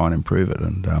and you try and improve it.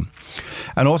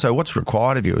 And also what's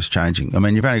required of you is changing. I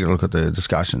mean, you've only got to look at the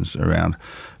discussions around,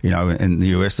 in the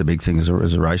US, the big thing is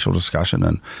a racial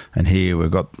discussion. And here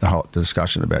we've got the whole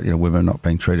discussion about, women not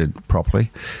being treated properly.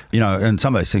 And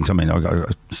some of those things,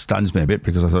 it stuns me a bit,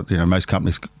 because I thought, most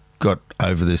companies got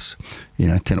over this,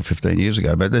 10 or 15 years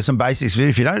ago. But there's some basics.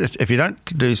 If you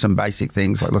don't do some basic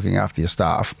things like looking after your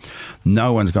staff,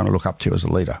 no one's going to look up to you as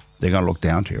a leader. They're going to look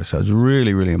down to you. So it's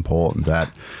really, really important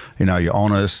that, you're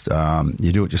honest,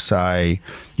 you do what you say,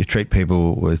 you treat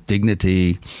people with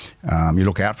dignity, you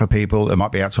look out for people. It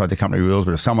might be outside the company rules,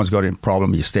 but if someone's got a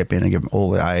problem, you step in and give them all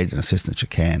the aid and assistance you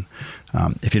can.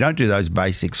 If you don't do those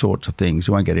basic sorts of things,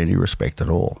 you won't get any respect at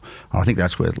all. And I think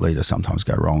that's where leaders sometimes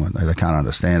go wrong, and they can't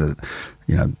understand it,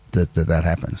 that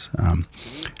happens.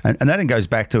 And then it goes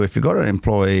back to, if you've got an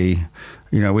employee,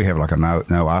 we have like a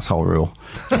no asshole rule,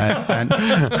 and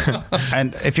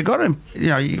if you've got if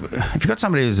you've got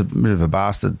somebody who's a bit of a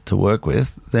bastard to work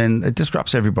with, then it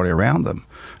disrupts everybody around them,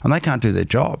 and they can't do their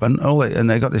job, and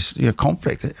they've got this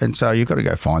conflict, and so you've got to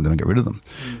go find them and get rid of them.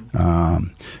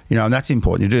 And that's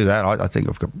important. You do that. I think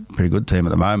we've got a pretty good team at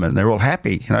the moment, and they're all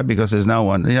happy, because there's no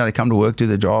one. They come to work, do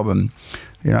their job, and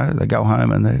they go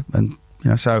home, and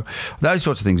so those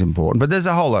sorts of things are important. But there's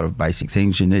a whole lot of basic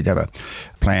things. You need to have a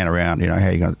plan around, how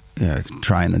you're going to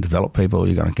train and develop people.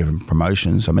 You're going to give them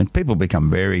promotions. I mean, people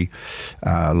become very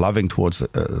loving towards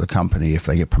the company if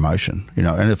they get promotion,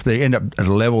 and if they end up at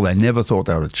a level they never thought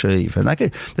they would achieve. And that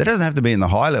doesn't have to be in the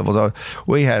high levels.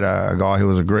 We had a guy who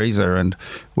was a greaser, and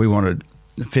we wanted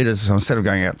fitters. So instead of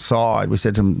going outside, we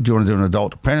said to him, do you want to do an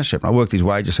adult apprenticeship? And I worked his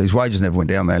wages. So his wages never went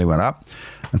down, they only went up.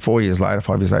 And 5 years later,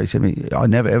 he said to me, I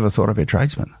never ever thought I'd be a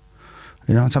tradesman.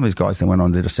 And some of these guys then went on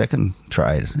and did a second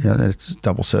trade. It's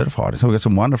double certified. So we've got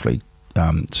some wonderfully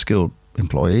skilled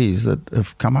employees that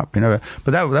have come up,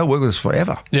 but they'll work with us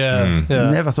forever. Yeah.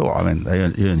 Never thought. I mean, they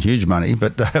earn huge money, so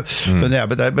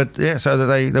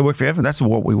that they work forever. That's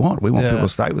what we want. We want people to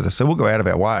stay with us. So we'll go out of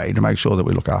our way to make sure that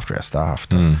we look after our staff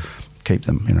to keep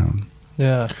them,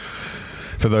 Yeah.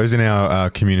 For those in our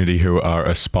community who are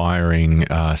aspiring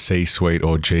C-suite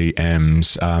or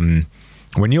GMs,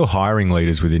 when you're hiring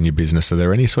leaders within your business, are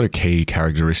there any sort of key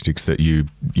characteristics that you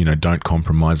don't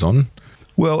compromise on?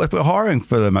 Well, if we're hiring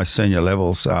for the most senior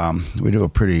levels, we do a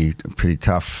pretty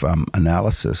tough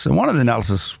analysis. And one of the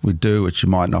analysis we do, which you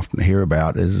might often hear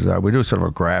about, is we do sort of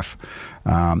a graph.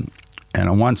 And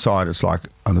on one side, it's like,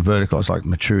 on the vertical, it's like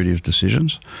maturity of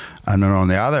decisions. And then on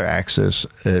the other axis,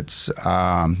 it's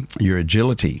your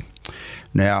agility.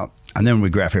 Now, and then we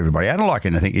graph everybody out. I don't like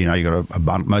anything, you've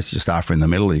got most of your staff are in the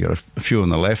middle. You've got a few on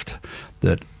the left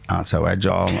that aren't so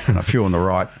agile, and a few on the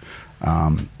right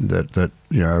that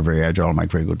are very agile and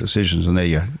make very good decisions, and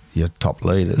they're your top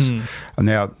leaders. And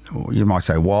now you might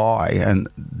say, why? And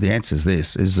the answer is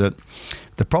this, is that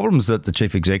the problems that the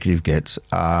chief executive gets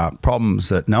are problems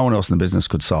that no one else in the business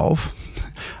could solve,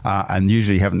 and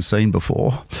usually you haven't seen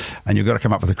before, and you've got to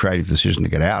come up with a creative decision to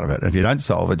get out of it. And if you don't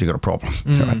solve it, you've got a problem.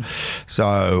 Right?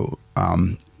 So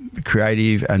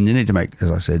creative, and you need to make,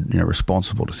 as I said,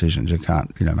 responsible decisions. You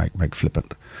can't, make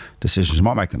flippant decisions. You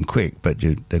might make them quick, but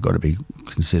they've got to be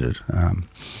considered.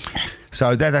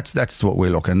 So that's what we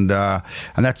look, and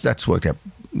that's worked out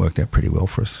pretty well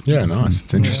for us. Yeah, nice.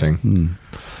 It's interesting.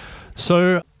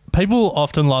 So people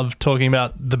often love talking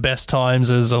about the best times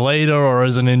as a leader or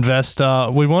as an investor.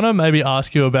 We want to maybe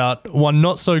ask you about one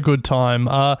not so good time.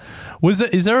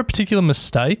 Is there a particular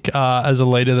mistake as a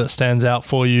leader that stands out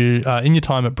for you in your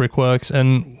time at Brickworks,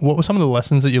 and what were some of the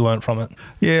lessons that you learned from it?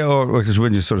 Yeah, because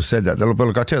when you sort of said that,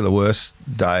 look, I tell you, the worst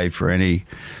day for any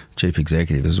chief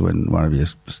executive is when one of your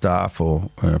staff or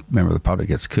a member of the public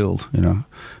gets killed,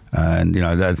 And,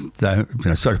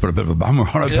 they sorry to put a bit of a bummer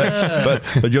on it,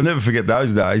 but you'll never forget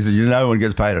those days. And no one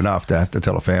gets paid enough to have to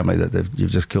tell a family that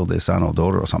you've just killed their son or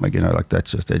daughter or something.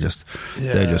 They're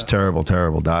just terrible,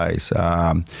 terrible days.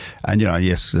 And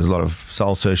yes, there's a lot of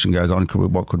soul searching goes on.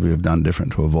 What could we have done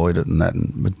different to avoid it and that?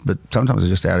 But sometimes it's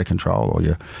just out of control, or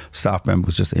your staff member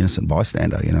was just an innocent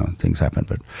bystander. Things happen.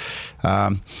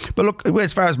 But look,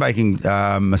 as far as making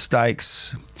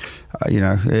mistakes.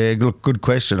 Look, good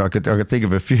question. I could think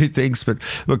of a few things, but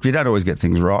look, you don't always get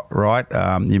things right.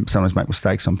 You sometimes make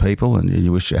mistakes on people, and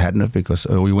you wish you hadn't have because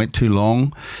we went too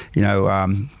long.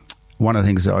 One of the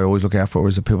things that I always look out for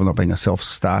is the people not being a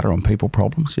self-starter on people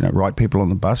problems. Right people on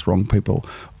the bus, wrong people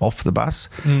off the bus,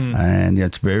 and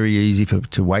it's very easy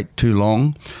to wait too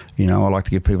long. I like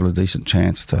to give people a decent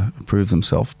chance to prove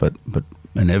themselves, but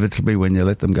inevitably when you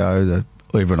let them go,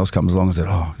 everyone else comes along and said,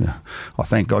 I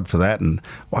thank God for that, and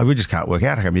we just can't work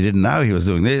out how come you didn't know he was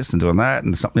doing this and doing that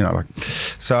and something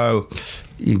So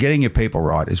getting your people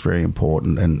right is very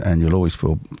important, and you'll always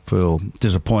feel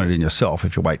disappointed in yourself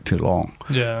if you wait too long.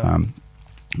 Yeah.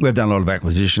 We've done a lot of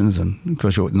acquisitions, and of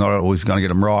course you're not always going to get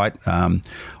them right.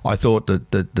 I thought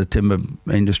that the timber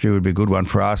industry would be a good one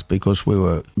for us because we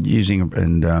were using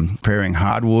and preparing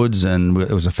hardwoods, and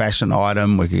it was a fashion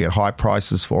item. We could get high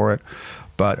prices for it.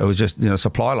 But it was just,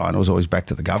 supply line was always back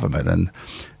to the government, and,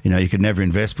 you could never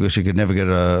invest because you could never get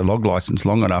a log license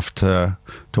long enough to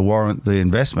warrant the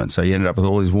investment. So you ended up with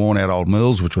all these worn out old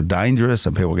mills, which were dangerous,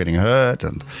 and people were getting hurt.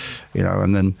 And,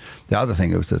 and then the other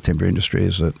thing with the timber industry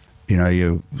is that,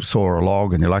 you saw a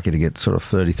log and you're lucky to get sort of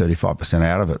 35%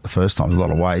 out of it the first time. There's a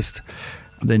lot of waste.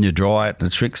 Then you dry it and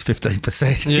it shrinks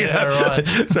 15%. Yeah, right.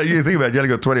 So you think about it, you only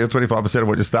got 20 or 25% of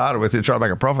what you started with. You try to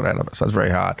make a profit out of it. So it's very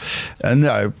hard.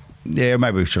 And, yeah,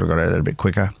 maybe we should have got out of it a bit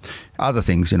quicker. Other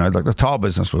things, like the tile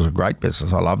business was a great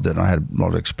business. I loved it, and I had a lot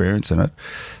of experience in it.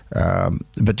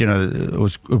 But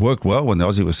it worked well when the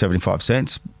Aussie was 75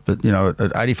 cents. But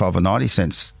at 85 or 90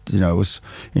 cents, it was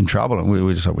in trouble, and we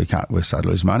just said we started to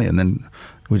lose money, and then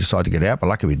we decided to get out. But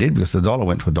lucky we did because the dollar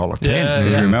went to $1.10. Yeah.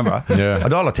 You remember,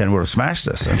 $1.10 would have smashed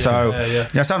us. And so,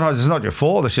 sometimes it's not your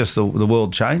fault. It's just the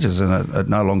world changes and it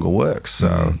no longer works.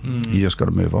 So you just got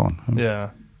to move on. Yeah.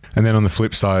 And then on the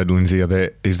flip side, Lindsay,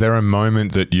 is there a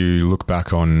moment that you look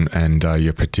back on and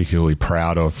you're particularly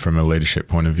proud of from a leadership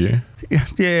point of view?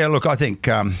 Yeah. Look, I think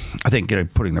putting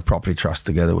the property trust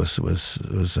together was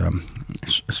a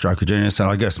stroke of genius, and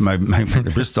I guess maybe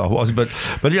the Bristol was, but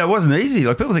it wasn't easy.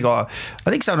 Like people think, I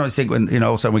think sometimes when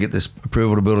all of a sudden we get this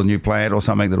approval to build a new plant or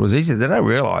something that was easy, they don't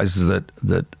realise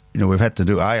that we've had to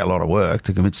do a lot of work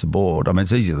to convince the board. I mean,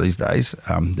 it's easier these days.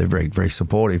 They're very, very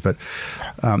supportive. But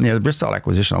the Bristol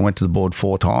acquisition, I went to the board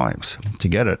 4 times to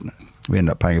get it. We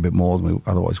ended up paying a bit more than we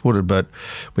otherwise would have, but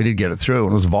we did get it through,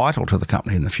 and it was vital to the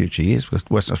company in the future years because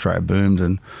Western Australia boomed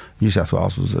and New South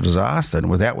Wales was a disaster, and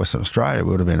without Western Australia, we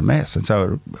would have been a mess. And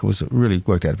so it really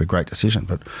worked out to be a great decision.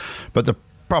 But the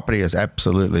property has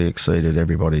absolutely exceeded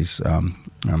everybody's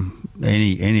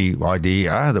any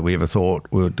idea that we ever thought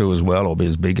we would do as well or be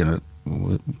as big, and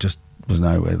it just was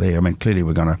nowhere there. I mean, clearly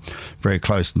we're going to very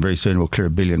close, and very soon we'll clear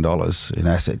 $1 billion in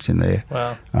assets in there.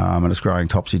 Wow. And it's growing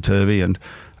topsy-turvy. And,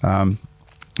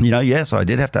 yes, I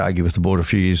did have to argue with the board a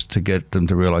few years to get them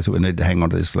to realise that we need to hang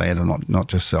on to this land and not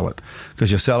just sell it.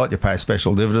 Because you sell it, you pay a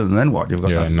special dividend, and then what? You've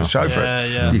got nothing to show for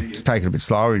it. Yeah. You take it a bit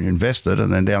slower and you invest it,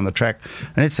 and then down the track.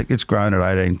 And it's grown at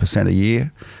 18% a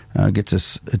year. Gets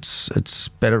us it's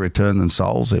better return than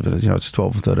Soul's even. It's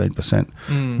 12 or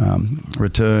 13%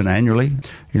 return annually.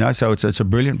 So it's a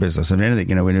brilliant business. If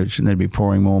anything, we need to be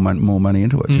pouring more money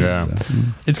into it. Yeah,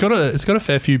 it's got a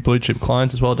fair few blue chip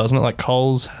clients as well, doesn't it? Like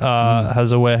Coles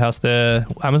has a warehouse there.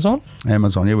 Amazon,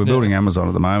 yeah, we're building Amazon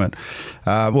at the moment.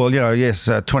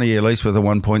 20-year lease with a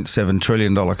 $1.7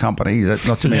 trillion company.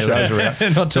 Not too many of those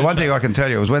around. So one thing I can tell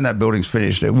you is when that building's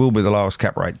finished, it will be the lowest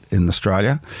cap rate in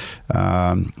Australia.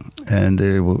 And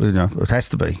it has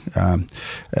to be. I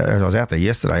was out there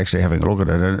yesterday actually having a look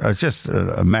at it, and it's just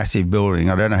a massive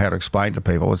building. I don't know how to explain to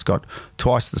people. It's got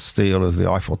twice the steel as the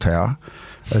Eiffel Tower.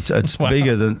 It's Wow.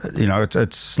 bigger than,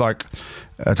 it's like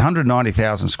it's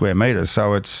 190,000 square metres,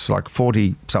 so it's like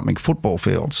 40-something football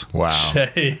fields. Wow.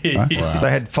 Jeez. Right?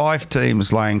 They had 5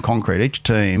 teams laying concrete. Each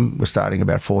team was starting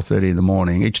about 4:30 in the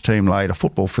morning. Each team laid a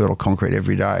football field of concrete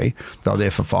every day. They were there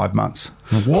for 5 months.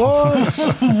 What?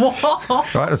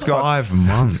 Right? It's got 5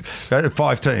 months.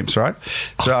 5 teams, right?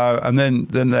 So, and then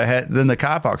the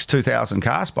car park's 2,000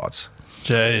 car spots.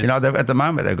 Jeez. At the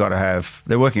moment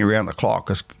they're working around the clock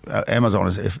because Amazon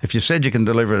is. If you said you can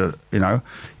deliver it,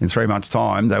 in 3 months'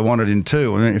 time, they want it in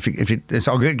 2. And then if you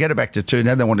I'll get it back to 2.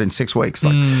 Now they want it in 6 weeks.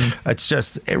 It's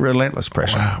just a relentless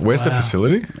pressure. Wow. Where's the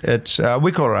facility? It's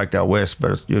we call it Oakdale West,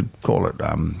 but you'd call it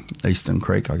Eastern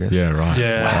Creek, I guess. Yeah, right.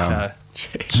 Yeah. Okay.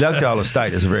 The Oakdale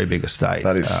estate is a very big estate.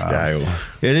 That is scale.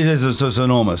 It is. It's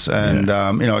enormous, and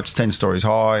it's 10 stories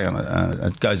high, and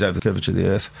it goes over the curvature of the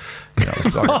earth.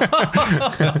 It's like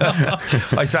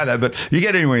I say that, but you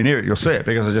get anywhere near it, you'll see it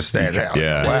because it just stands out.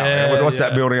 Yeah. Wow. Yeah, what's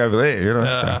that building over there? Yeah.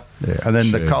 So, and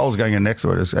then the Jeez. Coles going in next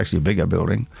to it is actually a bigger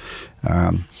building.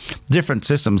 Different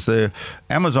systems. The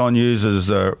Amazon uses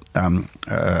a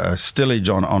stillage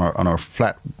on a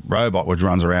flat robot which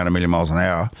runs around 1 million miles an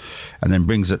hour, and then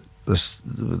brings it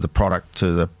the product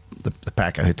to the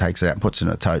packer who takes it out and puts it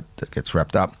in a tote that gets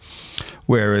wrapped up.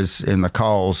 Whereas in the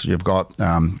Coles, you've got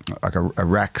like a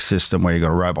rack system where you've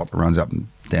got a robot that runs up and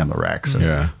down the racks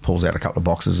and pulls out a couple of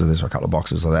boxes. And there's a couple of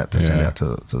boxes of that to send out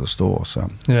to the store. So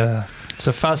Yeah. It's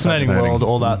a fascinating world,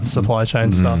 all that supply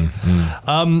chain stuff.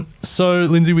 So,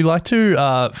 Lindsay, we like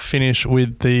to finish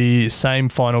with the same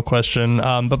final question.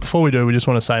 But before we do, we just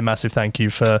want to say a massive thank you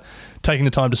for taking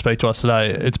the time to speak to us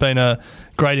today. It's been a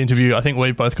great interview. I think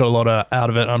we've both got a lot out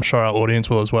of it. I'm sure our audience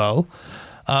will as well.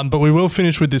 But we will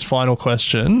finish with this final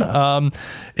question.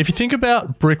 If you think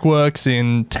about Brickworks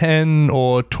in 10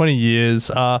 or 20 years,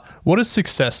 what does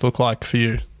success look like for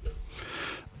you?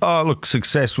 Oh, look,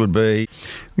 success would be,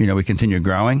 we continue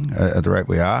growing at the rate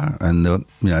we are, and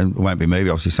it won't be me,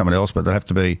 obviously someone else, but they'll have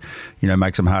to be,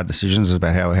 make some hard decisions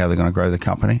about how they're going to grow the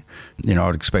company.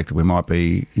 I'd expect that we might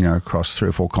be, across 3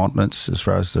 or 4 continents as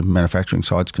far as the manufacturing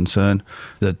side's concerned,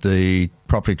 that the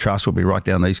property trust will be right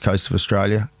down the east coast of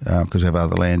Australia because we have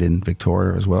other land in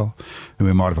Victoria as well, and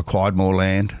we might have acquired more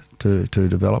land to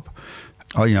develop.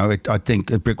 I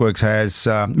think Brickworks has,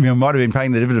 might have been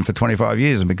paying the dividend for 25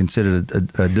 years and been considered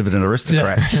a dividend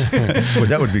aristocrat. Well,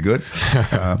 that would be good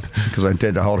because I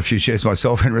intend to hold a few shares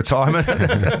myself in retirement.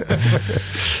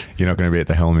 You're not going to be at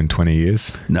the helm in 20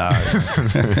 years? No.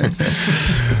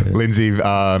 Lindsay,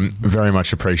 very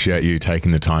much appreciate you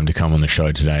taking the time to come on the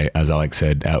show today. As Alex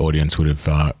said, our audience would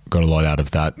have got a lot out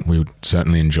of that. We would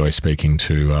certainly enjoy speaking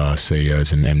to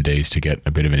CEOs and MDs to get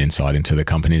a bit of an insight into the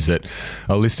companies that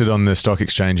are listed on the stock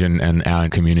exchange and our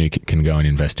community can go and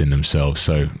invest in themselves.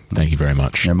 So thank you very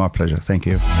much. Yeah, my pleasure. Thank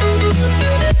you.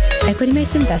 Equity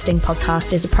Mates Investing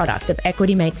Podcast is a product of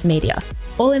Equity Mates Media.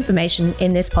 All information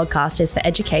in this podcast is for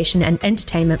education and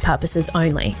entertainment purposes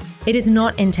only. It is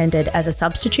not intended as a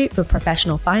substitute for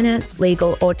professional finance,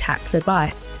 legal, or tax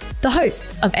advice. The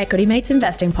hosts of Equity Mates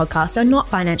Investing Podcast are not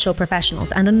financial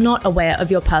professionals and are not aware of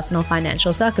your personal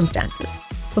financial circumstances.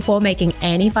 Before making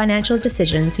any financial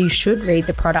decisions, you should read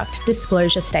the product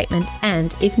disclosure statement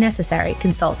and, if necessary,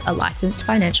 consult a licensed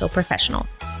financial professional.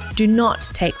 Do not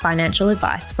take financial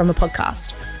advice from a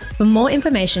podcast. For more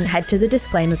information, head to the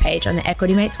disclaimer page on the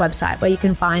Equity Mates website where you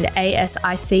can find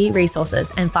ASIC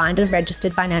resources and find a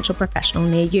registered financial professional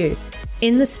near you.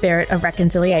 In the spirit of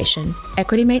reconciliation,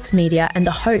 Equity Mates Media and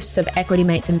the hosts of Equity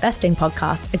Mates Investing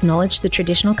Podcast acknowledge the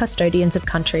traditional custodians of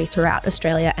country throughout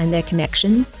Australia and their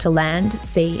connections to land,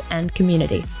 sea, and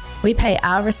community. We pay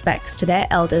our respects to their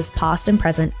elders past and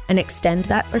present and extend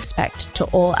that respect to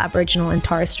all Aboriginal and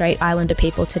Torres Strait Islander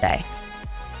people today.